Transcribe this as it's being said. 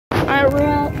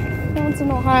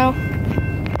Wisconsin, Ohio.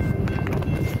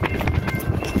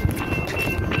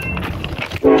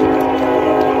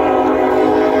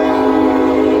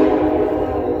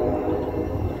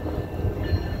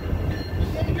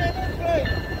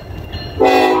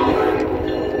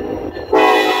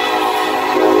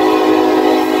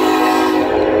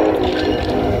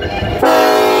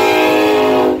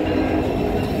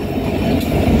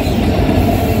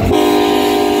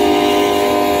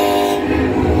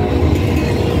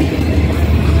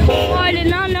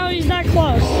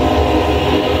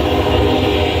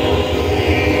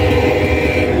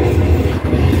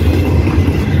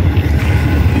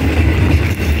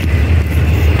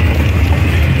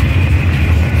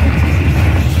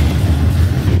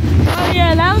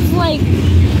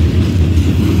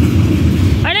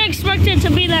 I didn't expect it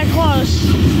to be that close.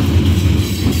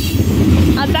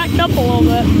 I backed up a little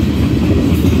bit,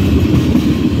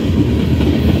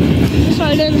 so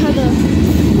I didn't have to,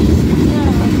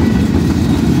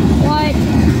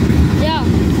 yeah.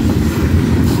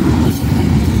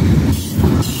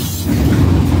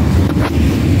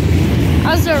 I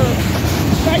was there,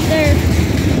 right there.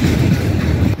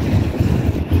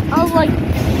 I was like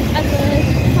at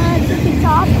the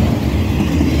top.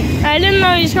 I didn't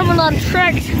know he was coming on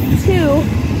track 2,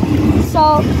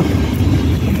 so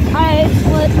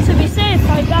to be safe,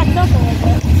 I backed up a little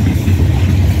bit.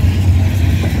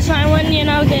 So I wouldn't, get,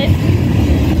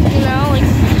 like,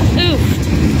 oofed.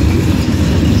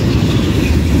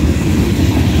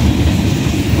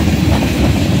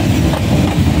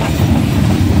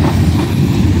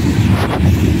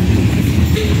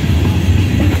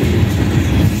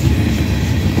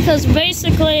 Because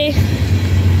basically,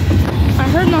 I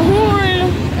heard my horn,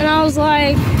 and I was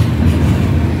like,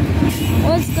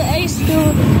 what's the ace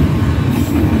doing?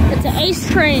 It's an ace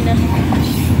train.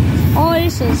 All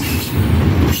aces.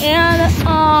 And,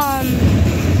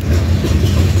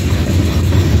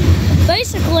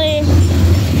 basically,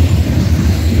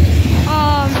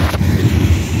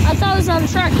 I thought it was on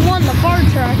track 1, the far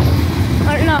track.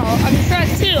 Or no, on track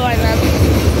 2, I meant.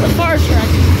 The far track.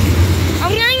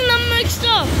 I'm getting them mixed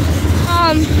up.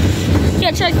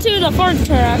 Yeah, track 2, the far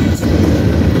track.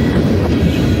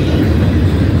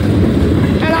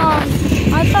 And,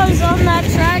 I thought it was on that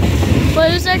track,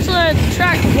 but it was actually on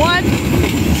track 1.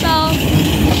 So,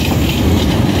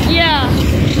 yeah.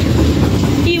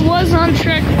 He was on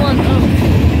track 1, though.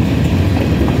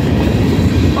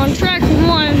 On track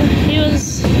 1, he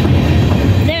was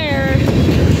there,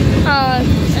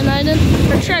 and I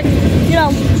didn't, or track 1.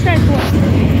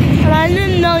 And I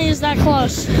didn't know he was that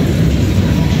close.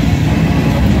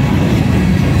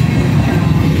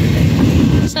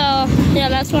 So, yeah,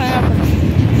 that's what happened.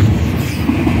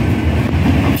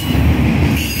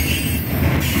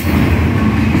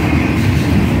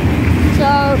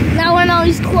 So, now I know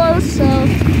he's close, so,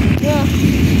 yeah.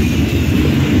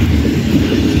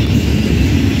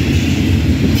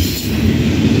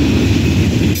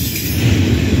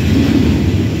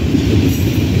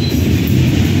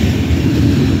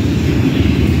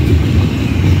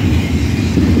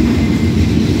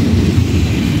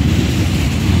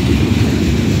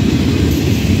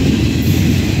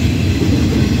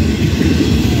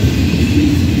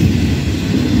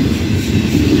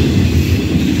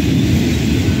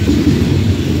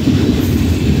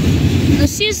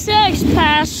 C6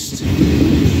 passed,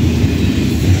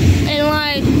 and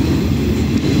like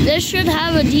this should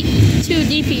have a 2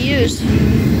 DPUs,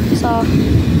 so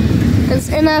because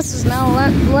NS is now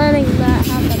letting that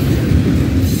happen.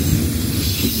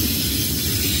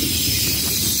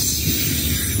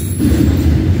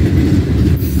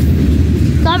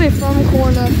 Gotta be from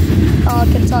Corner,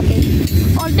 Kentucky.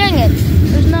 Oh dang it!